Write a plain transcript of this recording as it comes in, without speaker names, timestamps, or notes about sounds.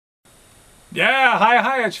Yeah,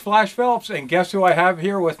 hi, it's Phlash Phelps, and guess who I have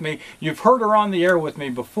here with me? You've heard her on the air with me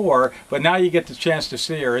before, but now you get the chance to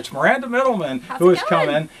see her. It's Miranda Mittleman who has come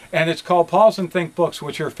in, and it's called Pause and Think Books,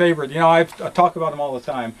 which are your favorite. You know, I talk about them all the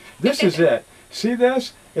time. This is it. See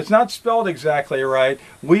this? It's not spelled exactly right.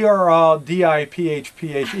 We are all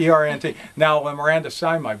D-I-P-H-P-H-E-R-N-T. Now, when Miranda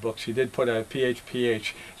signed my book, she did put a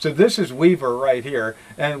P-H-P-H. So this is Weaver right here.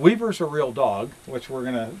 And Weaver's a real dog, which we're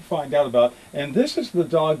going to find out about. And this is the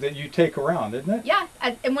dog that you take around, isn't it? Yeah,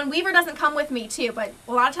 and when Weaver doesn't come with me, too, but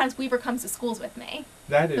a lot of times Weaver comes to schools with me.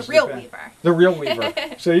 That is the real Weaver. The real Weaver.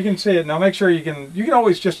 So you can see it. Now, make sure you can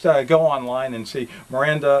always just go online and see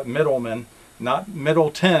Miranda Mittleman, not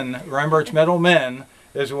Middleton. Remember, it's Middleman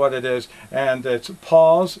is what it is, and it's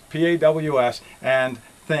PAWS, P-A-W-S, and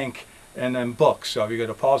Think, and then books. So if you go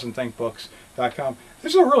to pawsandthinkbooks.com,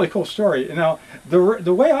 this is a really cool story. Now,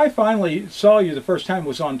 the way I finally saw you the first time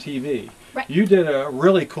was on TV. Right. You did a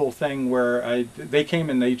really cool thing where they came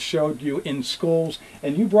and they showed you in schools,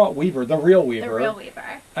 and you brought Weaver, the real Weaver,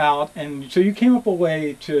 out, and so you came up with a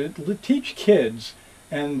way to teach kids.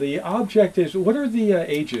 And the object is, what are the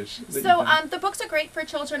ages? So the books are great for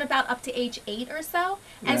children about up to age 8 or so.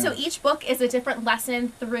 And so each book is a different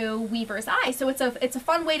lesson through Weaver's eyes. So it's a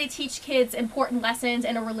fun way to teach kids important lessons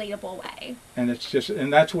in a relatable way. And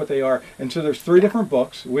that's what they are. And so there's 3 different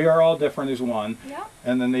books. We Are All Different is one. Yeah.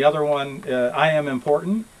 And then the other one, I Am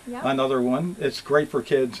Important. Yep. Another one. It's great for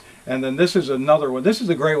kids. And then this is another one. This is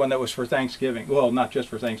a great one that was for Thanksgiving. Well, not just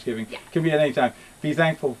for Thanksgiving. Yeah. It can be at any time. Be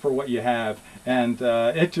thankful for what you have. And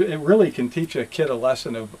it really can teach a kid a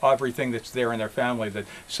lesson of everything that's there in their family that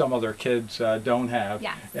some other kids don't have.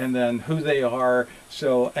 Yes. And then who they are.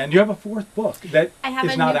 So, and you have a 4th book that I have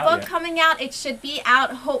is a not new out book yet. coming out. It should be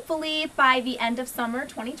out hopefully by the end of summer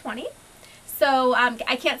 2020. So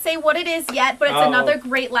I can't say what it is yet, but it's another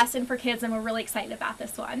great lesson for kids, and we're really excited about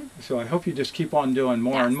this one. So I hope you just keep on doing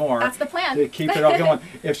more and more. That's the plan. To keep it all going.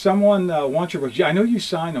 If someone wants your books, I know you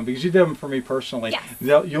sign them because you did them for me personally.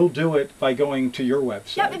 Yes. You'll do it by going to your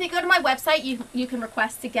website. Yep, if you go to my website, you can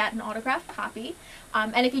request to get an autographed copy.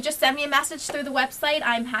 And if you just send me a message through the website,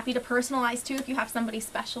 I'm happy to personalize too if you have somebody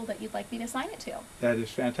special that you'd like me to sign it to. That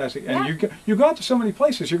is fantastic. And you go out to so many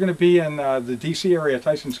places. You're going to be in the D.C. area,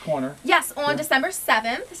 Tyson's Corner. Yes, on December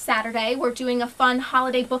 7th, Saturday, we're doing a fun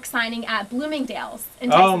holiday book signing at Bloomingdale's in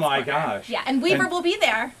Tyson's Oh my Corner. Gosh. Yeah, and Weaver will be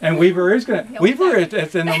there. And Weaver is going to. Weaver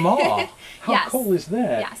is in the mall. How cool is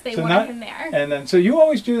that? Yes, they wanted him there. And then, so you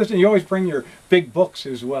always do this, and you always bring your big books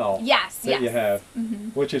as well. Yes, that you have,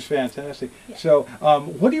 which is fantastic. Yes. So,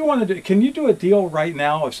 what do you want to do? Can you do a deal right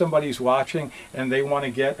now if somebody's watching and they want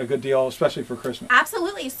to get a good deal, especially for Christmas?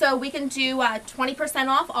 Absolutely. So we can do 20%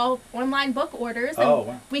 off all online book orders.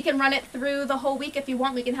 And we can run it through the whole week if you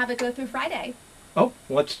want. We can have it go through Friday. Oh,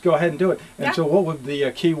 let's go ahead and do it. And so what would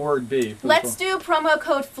the keyword be? Let's do promo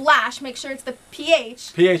code FLASH. Make sure it's the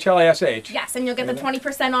PH. P-H-L-A-S-H. Yes, and you'll get the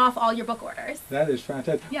 20% off all your book orders. That is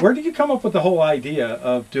fantastic. Yeah. Where did you come up with the whole idea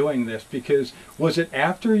of doing this? Because was it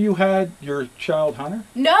after you had your child Hunter?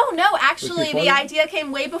 No. Actually, the idea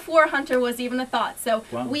came way before Hunter was even a thought. So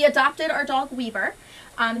we adopted our dog Weaver.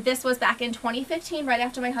 This was back in 2015, right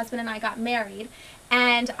after my husband and I got married.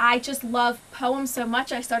 And I just love poems so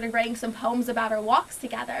much, I started writing some poems about our walks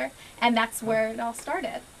together. And that's where it all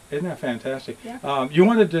started. Isn't that fantastic? Yeah. You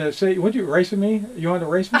wanted to say, would you race me? You wanted to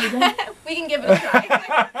race me again? We can give it a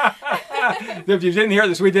try. If you didn't hear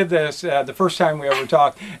this, we did this the first time we ever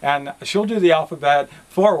talked, and she'll do the alphabet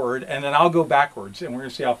forward, and then I'll go backwards, and we're going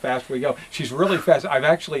to see how fast we go. She's really fast. I've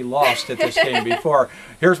actually lost at this game before.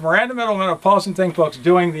 Here's Miranda Mittleman of Pause and Think Books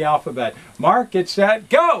doing the alphabet. Mark, get set,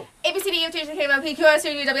 go! A, B, C, D, E, F, G, H, I, K, L, M, N, O, P, Q, R, S,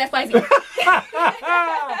 T, U, V, W, X, Y, Z.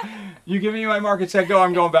 You give me my mark, get set, go.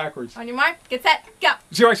 I'm going backwards. On your mark, get set, go.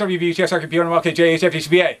 0, X, W, V, H, S, R, Q, P, R, N, M, K, J, H, F, G, C,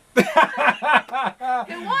 B, A.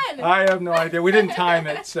 Who won? I have no idea. We didn't time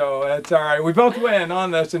it, so it's all right. We both win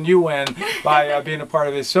on this, and you win by being a part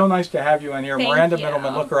of it. It's so nice to have you in here. Miranda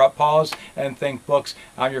Mittleman, look her up, Pause and Think Books.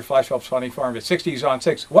 I'm your Phlash Phelps Funny Farm at 60s on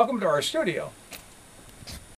 6. Welcome to our studio.